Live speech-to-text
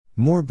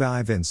More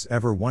Vince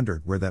ever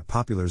wondered where that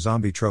popular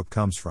zombie trope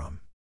comes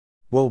from?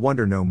 We'll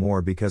wonder no more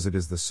because it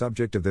is the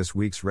subject of this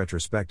week's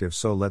retrospective,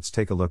 so let's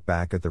take a look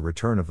back at The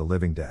Return of the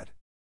Living Dead,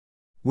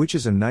 which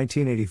is a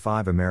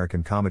 1985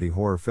 American comedy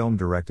horror film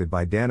directed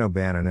by Dan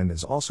O'Bannon and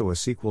is also a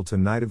sequel to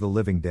Night of the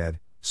Living Dead.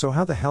 So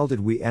how the hell did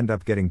we end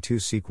up getting two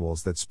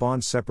sequels that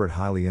spawned separate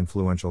highly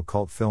influential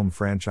cult film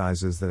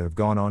franchises that have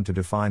gone on to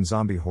define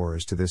zombie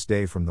horrors to this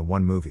day from the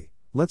one movie?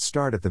 Let's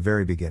start at the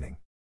very beginning.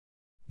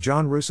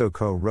 John Russo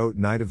co-wrote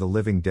Night of the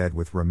Living Dead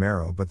with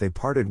Romero, but they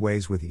parted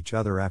ways with each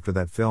other after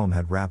that film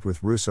had wrapped,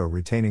 with Russo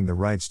retaining the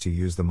rights to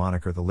use the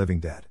moniker The Living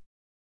Dead.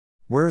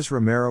 Whereas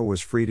Romero was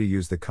free to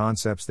use the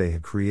concepts they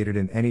had created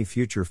in any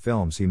future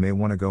films he may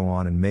want to go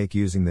on and make,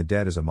 using the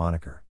Dead as a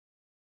moniker,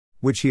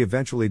 which he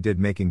eventually did,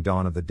 making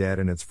Dawn of the Dead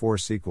and its 4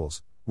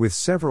 sequels, with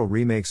several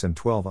remakes and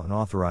 12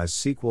 unauthorized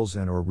sequels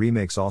and/or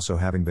remakes also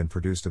having been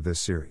produced of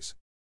this series.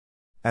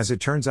 As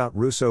it turns out,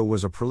 Russo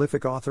was a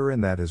prolific author,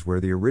 and that is where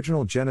the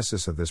original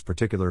genesis of this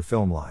particular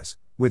film lies,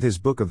 with his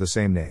book of the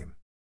same name.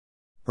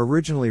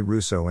 Originally,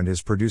 Russo and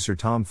his producer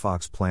Tom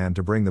Fox planned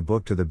to bring the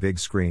book to the big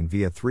screen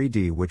via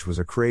 3D, which was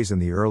a craze in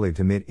the early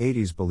to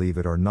mid-80s, believe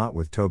it or not,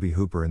 with Tobe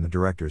Hooper in the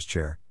director's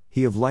chair,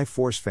 he of Life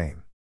Force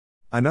fame,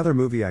 another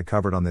movie I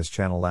covered on this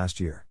channel last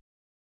year.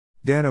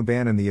 Dan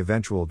O'Bannon, the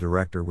eventual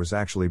director, was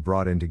actually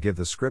brought in to give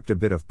the script a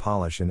bit of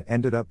polish and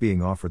ended up being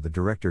offered the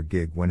director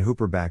gig when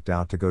Hooper backed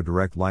out to go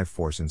direct Life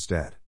Force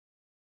instead.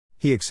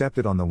 He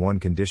accepted on the one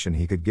condition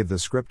he could give the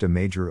script a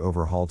major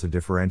overhaul to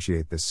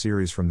differentiate this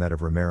series from that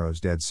of Romero's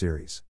Dead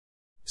series,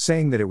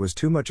 saying that it was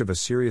too much of a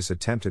serious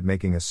attempt at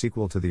making a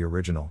sequel to the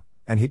original,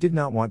 and he did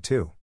not want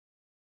to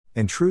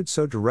intrude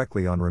so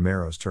directly on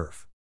Romero's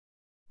turf.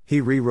 He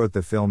rewrote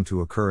the film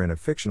to occur in a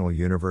fictional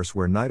universe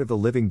where Night of the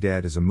Living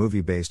Dead is a movie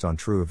based on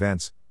true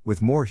events,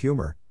 with more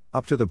humor,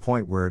 up to the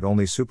point where it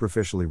only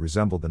superficially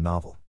resembled the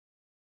novel.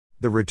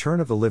 The Return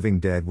of the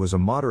Living Dead was a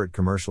moderate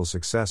commercial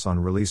success on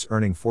release,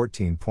 earning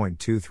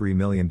 $14.23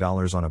 million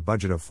on a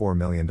budget of $4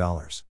 million.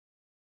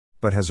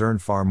 But has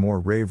earned far more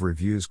rave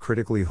reviews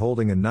critically,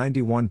 holding a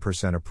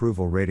 91%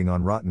 approval rating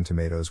on Rotten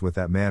Tomatoes, with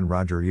that man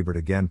Roger Ebert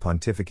again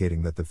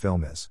pontificating that the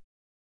film is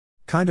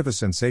kind of a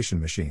sensation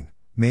machine,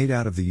 made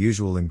out of the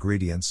usual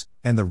ingredients,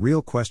 and the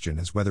real question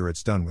is whether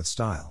it's done with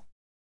style.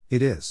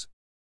 It is.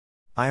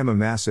 I am a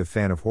massive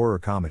fan of horror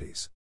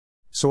comedies,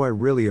 so I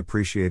really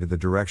appreciated the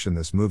direction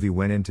this movie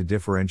went in to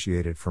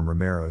differentiate it from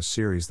Romero's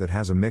series that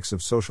has a mix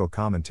of social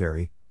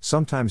commentary,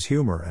 sometimes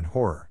humor, and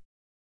horror.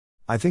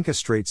 I think a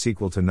straight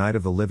sequel to Night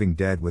of the Living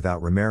Dead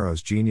without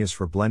Romero's genius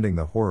for blending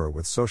the horror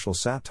with social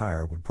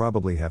satire would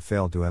probably have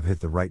failed to have hit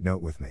the right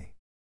note with me.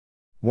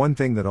 One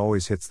thing that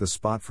always hits the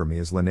spot for me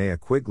is Linnea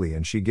Quigley,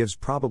 and she gives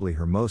probably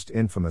her most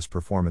infamous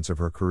performance of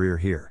her career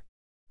here.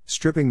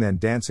 Stripping, then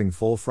dancing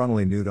full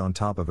frontally nude on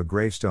top of a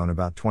gravestone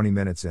about 20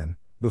 minutes in,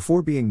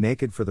 before being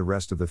naked for the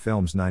rest of the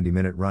film's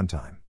 90-minute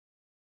runtime.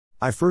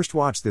 I first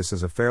watched this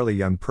as a fairly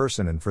young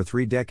person, and for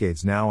 3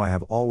 decades now I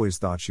have always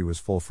thought she was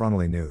full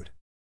frontally nude.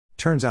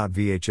 Turns out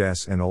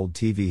VHS and old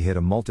TV hid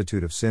a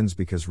multitude of sins,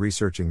 because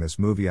researching this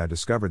movie I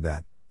discovered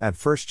that, at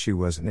first, she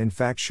was and in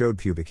fact showed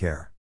pubic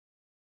hair.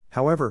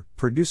 However,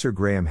 producer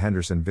Graham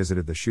Henderson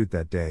visited the shoot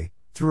that day,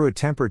 threw a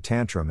temper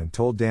tantrum, and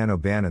told Dan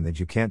O'Bannon that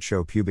you can't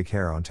show pubic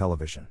hair on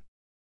television.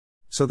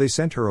 So they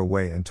sent her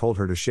away and told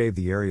her to shave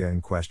the area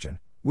in question,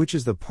 which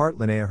is the part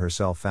Linnea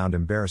herself found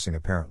embarrassing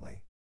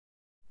apparently.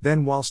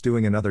 Then, whilst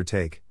doing another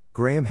take,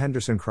 Graham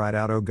Henderson cried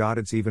out, "Oh God,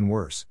 it's even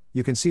worse,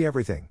 you can see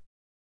everything."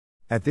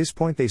 At this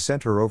point they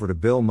sent her over to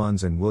Bill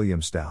Munns and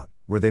William Stout,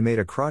 where they made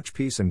a crotch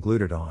piece and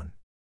glued it on.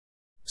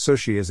 So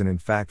she isn't in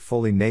fact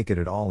fully naked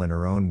at all. In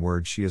her own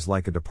words, she is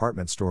like a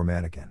department store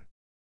mannequin.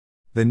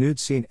 The nude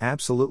scene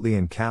absolutely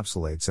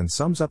encapsulates and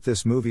sums up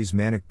this movie's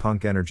manic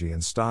punk energy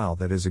and style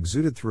that is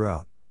exuded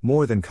throughout,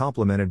 more than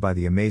complemented by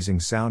the amazing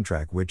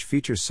soundtrack, which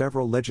features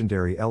several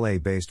legendary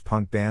LA-based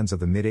punk bands of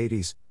the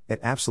mid-80s. It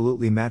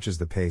absolutely matches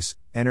the pace,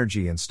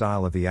 energy, and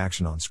style of the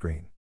action on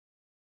screen.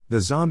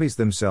 The zombies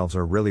themselves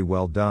are really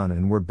well done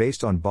and were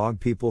based on bog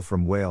people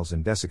from Wales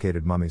and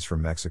desiccated mummies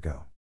from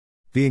Mexico,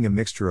 being a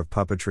mixture of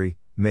puppetry,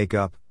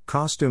 makeup,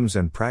 costumes,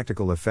 and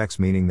practical effects,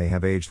 meaning they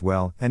have aged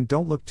well and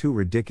don't look too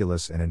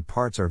ridiculous, and in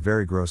parts are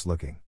very gross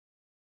looking.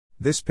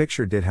 This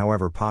picture did,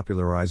 however,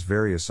 popularize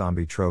various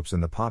zombie tropes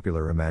in the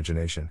popular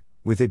imagination,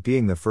 with it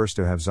being the first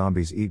to have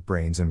zombies eat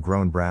brains and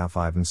groan breath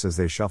as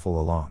they shuffle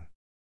along.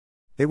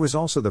 It was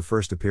also the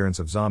first appearance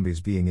of zombies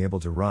being able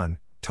to run,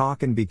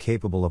 talk, and be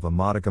capable of a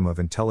modicum of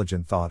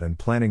intelligent thought and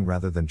planning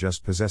rather than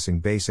just possessing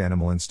base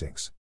animal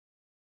instincts.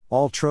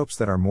 All tropes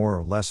that are more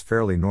or less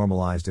fairly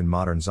normalized in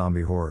modern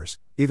zombie horrors,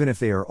 even if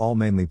they are all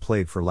mainly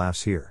played for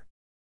laughs here.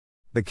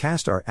 The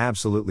cast are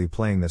absolutely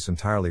playing this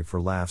entirely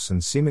for laughs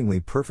and seemingly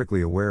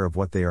perfectly aware of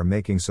what they are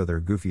making, so their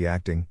goofy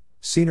acting,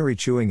 scenery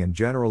chewing, and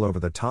general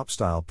over-the-top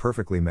style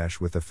perfectly mesh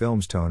with the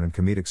film's tone and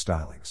comedic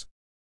stylings.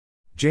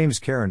 James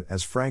Karen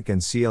as Frank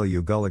and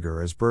CLU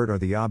Gulliger as Bert are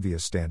the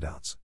obvious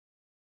standouts.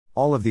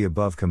 All of the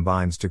above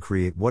combines to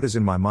create what is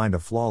in my mind a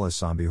flawless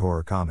zombie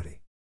horror comedy.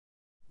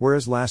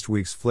 Whereas last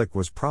week's flick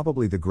was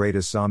probably the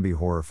greatest zombie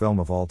horror film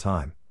of all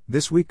time,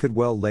 This week could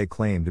well lay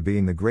claim to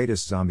being the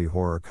greatest zombie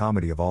horror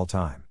comedy of all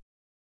time.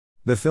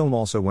 The film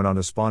also went on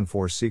to spawn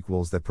 4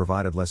 sequels that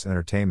provided less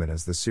entertainment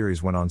as the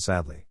series went on,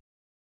 sadly.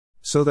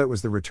 So that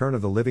was The Return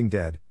of the Living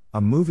Dead, a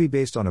movie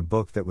based on a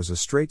book that was a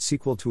straight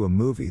sequel to a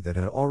movie that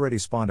had already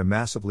spawned a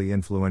massively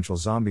influential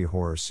zombie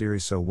horror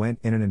series, so went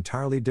in an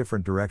entirely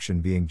different direction,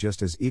 being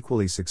just as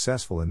equally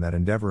successful in that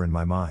endeavor in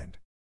my mind.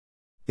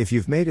 If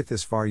you've made it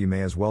this far, you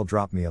may as well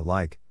drop me a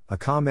like, a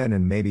comment,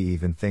 and maybe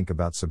even think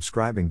about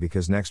subscribing,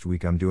 because next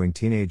week I'm doing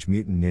Teenage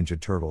Mutant Ninja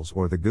Turtles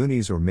or The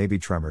Goonies or maybe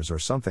Tremors or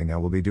something. I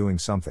will be doing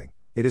something.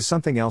 It is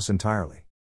something else entirely.